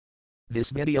This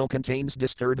video contains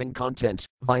disturbing content,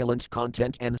 violent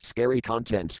content, and scary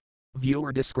content.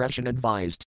 Viewer discretion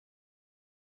advised.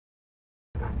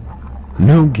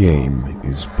 No game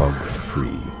is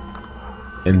bug-free,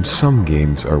 and some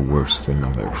games are worse than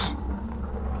others.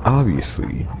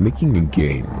 Obviously, making a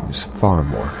game is far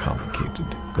more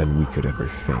complicated than we could ever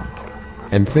think,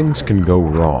 and things can go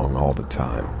wrong all the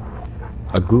time.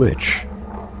 A glitch,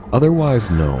 otherwise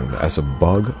known as a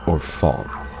bug or fault,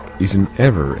 is an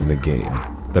error in the game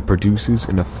that produces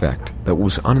an effect that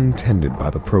was unintended by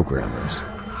the programmers.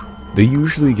 They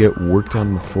usually get worked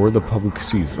on before the public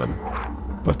sees them,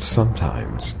 but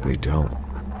sometimes they don't.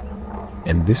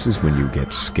 And this is when you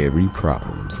get scary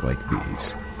problems like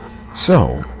these.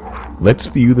 So, let's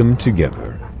view them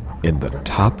together in the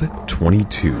top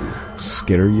 22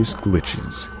 scariest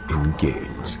glitches in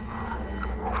games.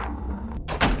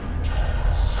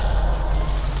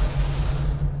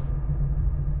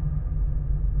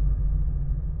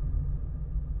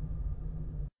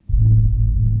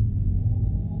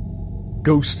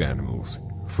 Ghost animals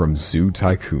from Zoo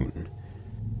Tycoon.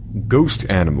 Ghost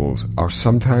animals are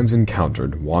sometimes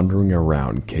encountered wandering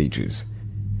around cages.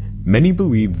 Many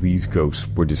believe these ghosts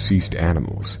were deceased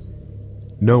animals.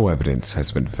 No evidence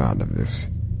has been found of this.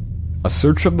 A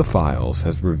search of the files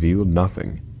has revealed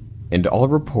nothing, and all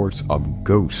reports of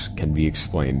ghosts can be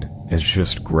explained as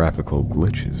just graphical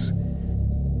glitches.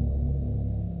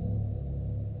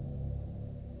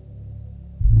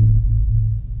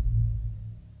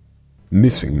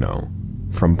 Missing No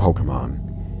from Pokemon.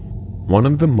 One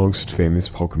of the most famous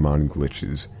Pokemon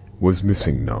glitches was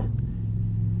Missing No,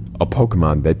 a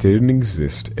Pokemon that didn't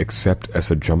exist except as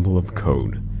a jumble of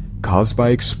code caused by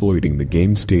exploiting the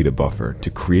game's data buffer to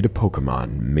create a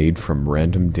Pokemon made from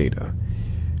random data.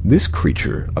 This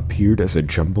creature appeared as a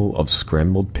jumble of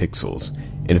scrambled pixels,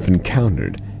 and if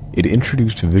encountered, it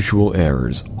introduced visual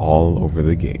errors all over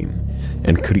the game,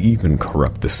 and could even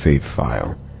corrupt the save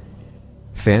file.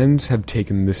 Fans have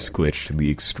taken this glitch to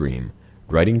the extreme,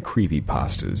 writing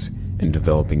creepypastas and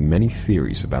developing many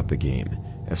theories about the game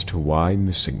as to why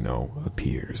Missing No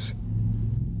appears.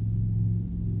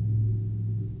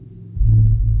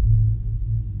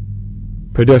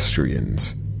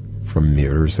 Pedestrians from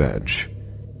Mirror's Edge.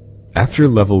 After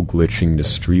level glitching to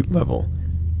street level,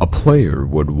 a player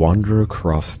would wander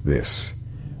across this,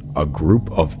 a group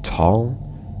of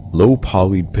tall,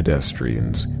 low-polyed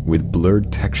pedestrians with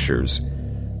blurred textures.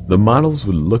 The models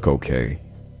would look okay,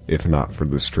 if not for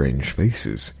the strange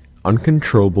faces,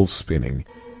 uncontrollable spinning,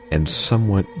 and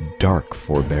somewhat dark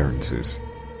forbearances.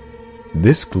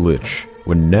 This glitch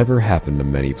would never happen to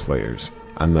many players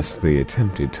unless they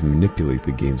attempted to manipulate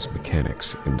the game's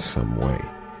mechanics in some way.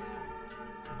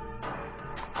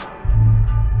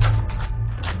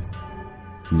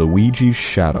 Luigi's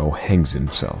shadow hangs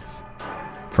himself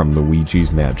from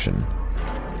Luigi's Mansion.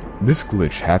 This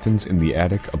glitch happens in the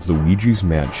attic of Luigi's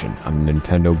Mansion on the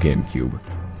Nintendo GameCube.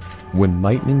 When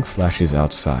lightning flashes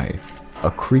outside,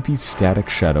 a creepy static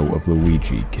shadow of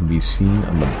Luigi can be seen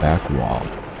on the back wall,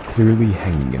 clearly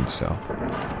hanging himself.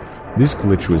 This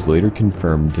glitch was later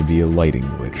confirmed to be a lighting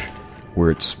glitch,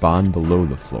 where it spawned below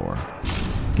the floor,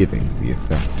 giving the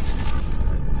effect.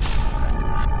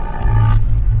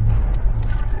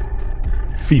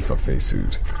 FIFA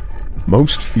faces.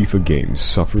 Most FIFA games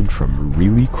suffered from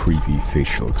really creepy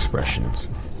facial expressions,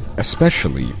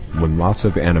 especially when lots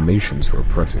of animations were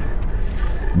present.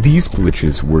 These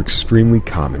glitches were extremely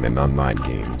common in online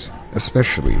games,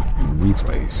 especially in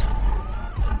replays.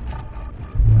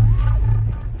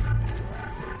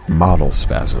 Model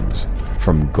spasms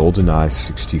from GoldenEye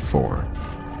 64.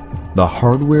 The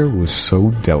hardware was so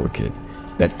delicate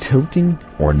that tilting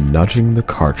or nudging the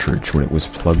cartridge when it was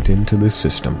plugged into the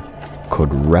system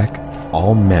could wreak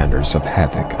all manners of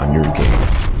havoc on your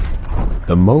game.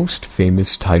 The most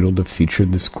famous title to feature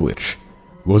this glitch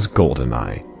was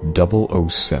GoldenEye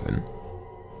 007.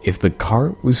 If the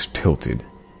cart was tilted,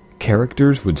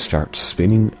 characters would start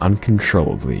spinning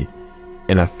uncontrollably,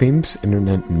 and a famous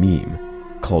internet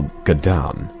meme called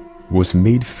Gadan was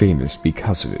made famous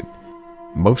because of it.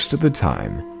 Most of the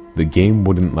time, the game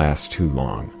wouldn't last too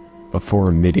long before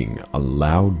emitting a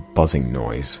loud buzzing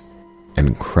noise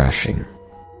and crashing.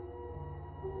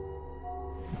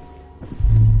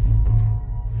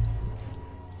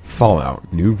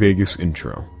 Fallout New Vegas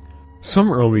intro.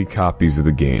 Some early copies of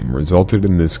the game resulted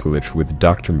in this glitch with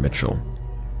Dr. Mitchell.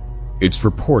 It's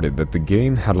reported that the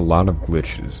game had a lot of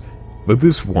glitches, but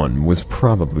this one was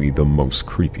probably the most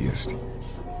creepiest.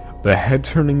 The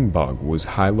head-turning bug was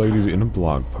highlighted in a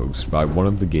blog post by one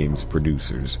of the game's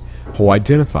producers, who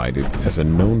identified it as a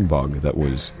known bug that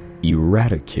was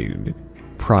eradicated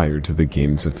prior to the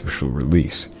game's official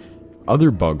release.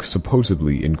 Other bugs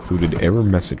supposedly included error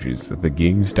messages that the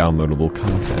game's downloadable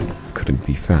content couldn't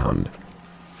be found.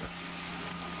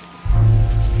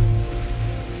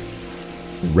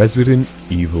 Resident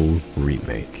Evil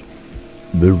Remake.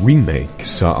 The remake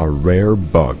saw a rare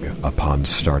bug upon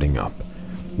starting up,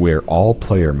 where all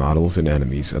player models and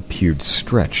enemies appeared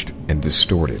stretched and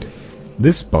distorted.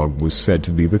 This bug was said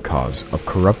to be the cause of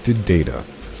corrupted data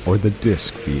or the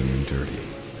disc being dirty.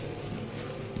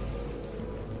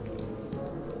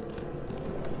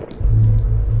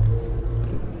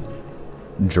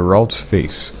 Geralt's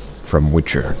face from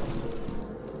Witcher.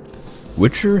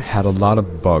 Witcher had a lot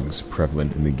of bugs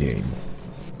prevalent in the game,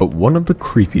 but one of the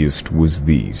creepiest was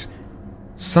these.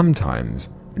 Sometimes,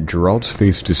 Geralt's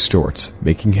face distorts,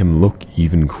 making him look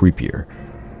even creepier.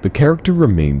 The character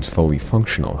remains fully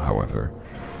functional, however.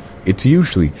 It's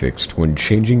usually fixed when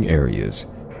changing areas,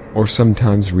 or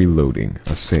sometimes reloading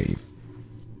a save.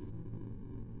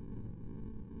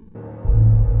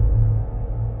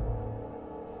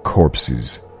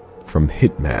 Corpses from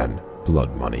Hitman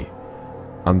Blood Money.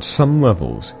 On some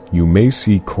levels, you may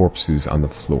see corpses on the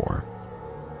floor.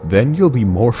 Then you'll be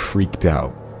more freaked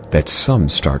out that some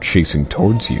start chasing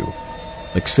towards you,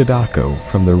 like Sadako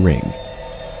from The Ring.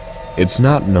 It's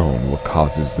not known what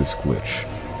causes this glitch,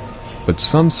 but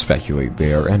some speculate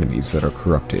they are enemies that are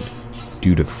corrupted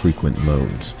due to frequent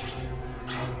loads.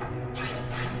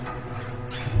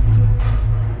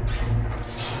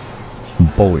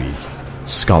 Bully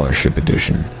Scholarship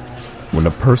Edition. When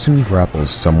a person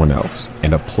grapples someone else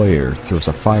and a player throws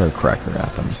a firecracker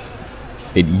at them,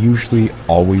 it usually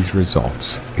always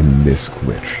results in this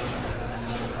glitch.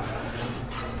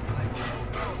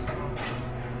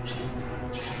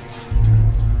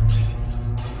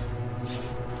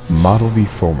 Model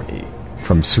Deformity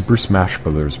from Super Smash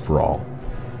Bros. Brawl.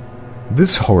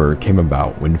 This horror came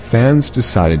about when fans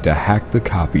decided to hack the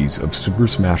copies of Super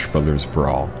Smash Bros.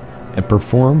 Brawl and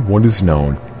perform what is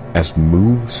known as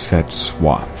move set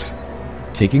swaps,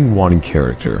 taking one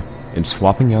character and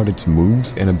swapping out its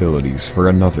moves and abilities for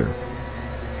another.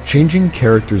 Changing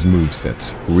characters'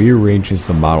 movesets rearranges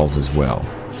the models as well,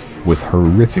 with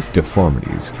horrific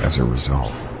deformities as a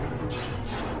result.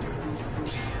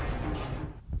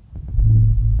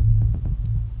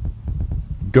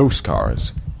 Ghost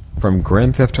Cars from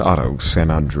Grand Theft Auto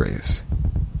San Andreas.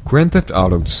 Grand Theft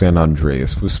Auto San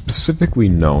Andreas was specifically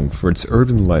known for its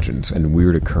urban legends and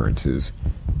weird occurrences,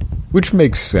 which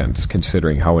makes sense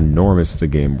considering how enormous the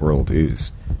game world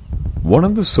is. One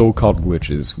of the so-called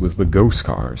glitches was the ghost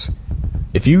cars.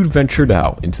 If you ventured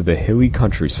out into the hilly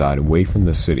countryside away from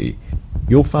the city,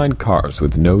 you'll find cars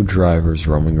with no drivers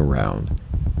roaming around.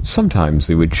 Sometimes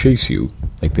they would chase you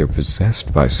like they're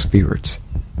possessed by spirits.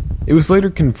 It was later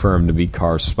confirmed to be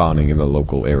cars spawning in the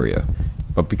local area,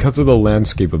 but because of the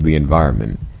landscape of the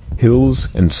environment,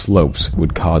 hills and slopes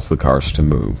would cause the cars to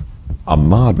move. A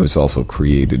mod was also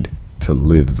created to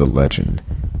live the legend.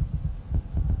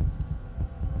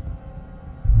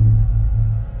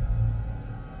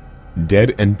 Dead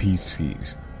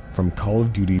NPCs from Call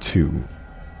of Duty 2.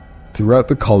 Throughout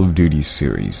the Call of Duty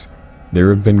series, there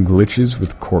have been glitches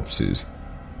with corpses,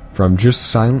 from just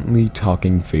silently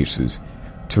talking faces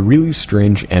to really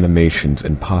strange animations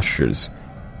and postures.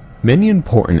 Many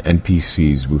important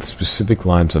NPCs with specific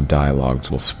lines of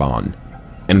dialogues will spawn,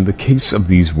 and in the case of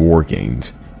these war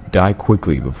games, die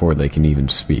quickly before they can even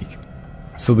speak.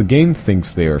 So the game thinks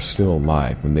they are still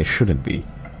alive when they shouldn't be,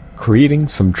 creating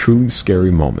some truly scary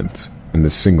moments in the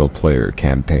single-player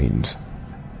campaigns.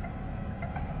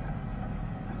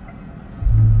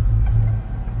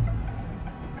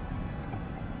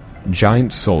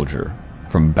 Giant Soldier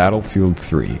from Battlefield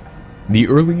 3. The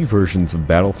early versions of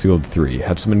Battlefield 3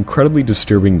 had some incredibly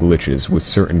disturbing glitches with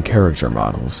certain character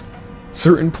models.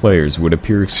 Certain players would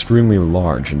appear extremely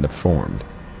large and deformed,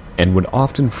 and would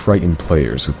often frighten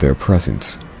players with their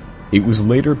presence. It was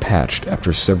later patched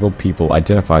after several people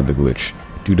identified the glitch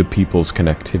due to people's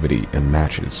connectivity in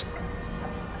matches.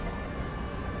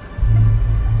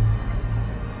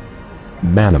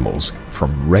 Manimals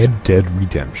from Red Dead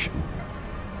Redemption.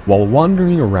 While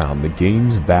wandering around the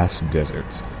game's vast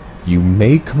deserts, you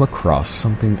may come across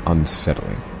something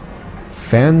unsettling.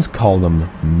 Fans call them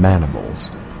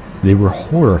manimals. They were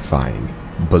horrifying,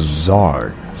 bizarre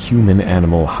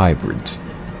human-animal hybrids.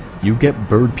 You get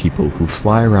bird people who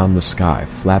fly around the sky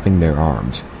flapping their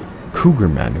arms, cougar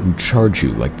men who charge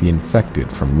you like the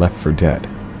infected from Left 4 Dead,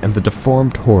 and the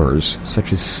deformed horrors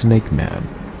such as Snake Man,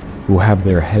 who have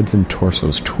their heads and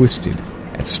torsos twisted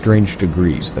at strange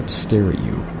degrees that stare at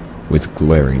you with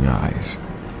glaring eyes.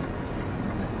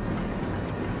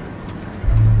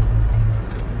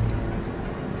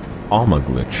 Alma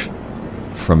Glitch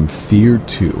from F.E.A.R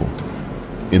 2.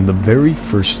 In the very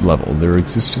first level, there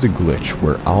existed a glitch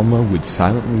where Alma would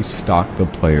silently stalk the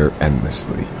player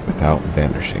endlessly without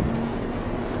vanishing.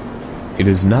 It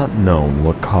is not known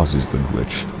what causes the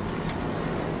glitch.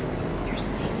 You're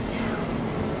safe now.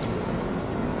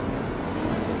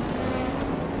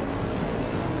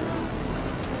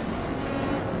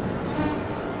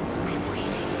 I'm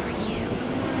waiting for you.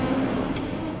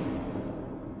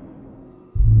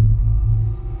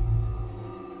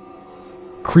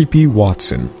 Creepy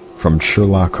Watson from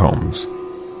Sherlock Holmes.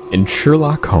 In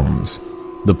Sherlock Holmes,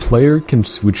 the player can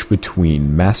switch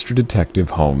between Master Detective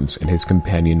Holmes and his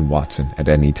companion Watson at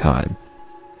any time,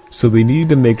 so they needed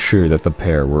to make sure that the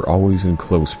pair were always in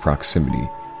close proximity.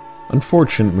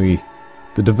 Unfortunately,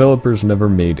 the developers never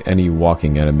made any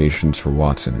walking animations for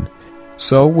Watson,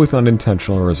 so with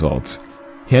unintentional results,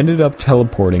 he ended up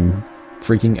teleporting,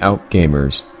 freaking out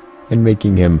gamers, and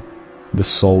making him the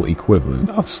sole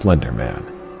equivalent of Slender Man.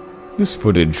 This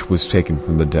footage was taken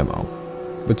from the demo,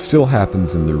 but still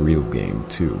happens in the real game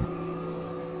too.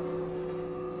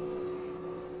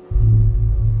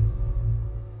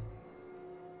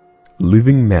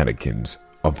 Living Mannequins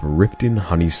of Riften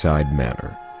Honeyside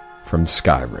Manor from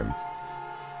Skyrim.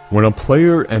 When a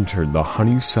player entered the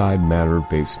Honeyside Manor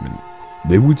basement,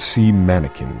 they would see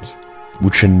mannequins,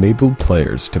 which enabled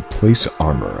players to place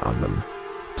armor on them.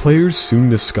 Players soon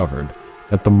discovered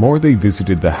that the more they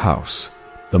visited the house,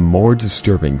 the more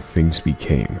disturbing things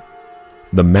became.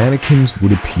 The mannequins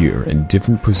would appear in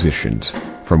different positions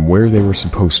from where they were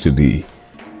supposed to be.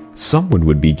 Someone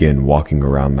would begin walking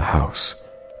around the house,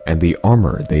 and the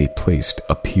armor they placed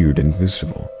appeared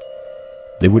invisible.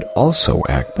 They would also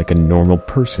act like a normal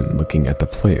person looking at the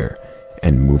player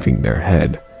and moving their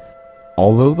head.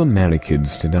 Although the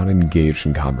mannequins did not engage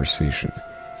in conversation,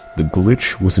 the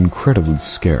glitch was incredibly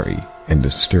scary and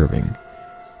disturbing.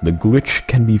 The glitch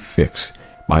can be fixed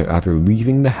by either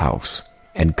leaving the house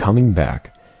and coming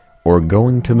back, or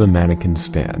going to the mannequin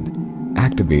stand,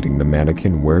 activating the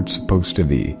mannequin where it's supposed to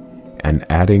be, and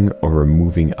adding or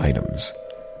removing items.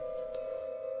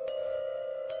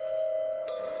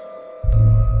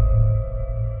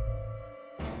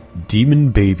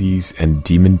 Demon Babies and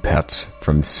Demon Pets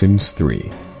from Sims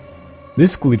 3.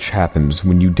 This glitch happens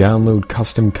when you download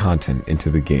custom content into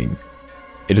the game.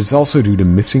 It is also due to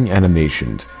missing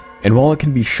animations, and while it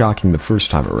can be shocking the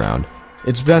first time around,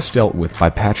 it's best dealt with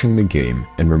by patching the game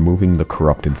and removing the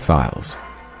corrupted files.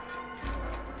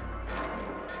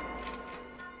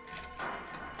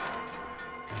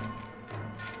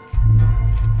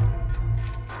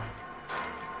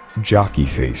 Jockey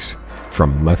Face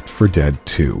from Left 4 Dead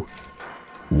 2.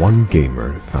 One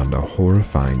gamer found a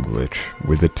horrifying glitch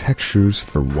where the textures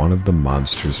for one of the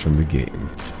monsters from the game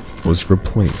was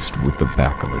replaced with the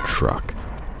back of a truck.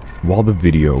 While the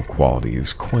video quality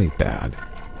is quite bad,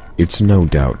 it's no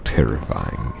doubt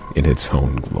terrifying in its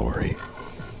own glory.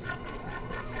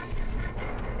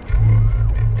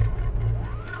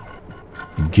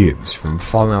 Gibbs from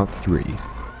Fallout 3.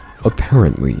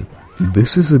 Apparently,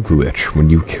 this is a glitch when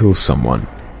you kill someone,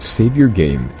 save your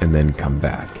game, and then come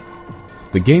back.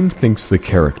 The game thinks the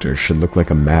character should look like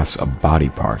a mass of body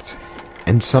parts,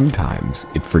 and sometimes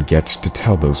it forgets to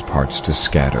tell those parts to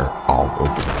scatter all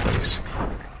over the place.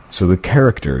 So the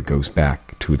character goes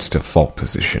back to its default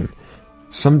position.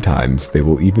 Sometimes they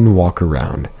will even walk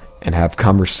around and have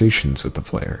conversations with the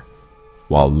player,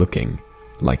 while looking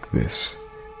like this.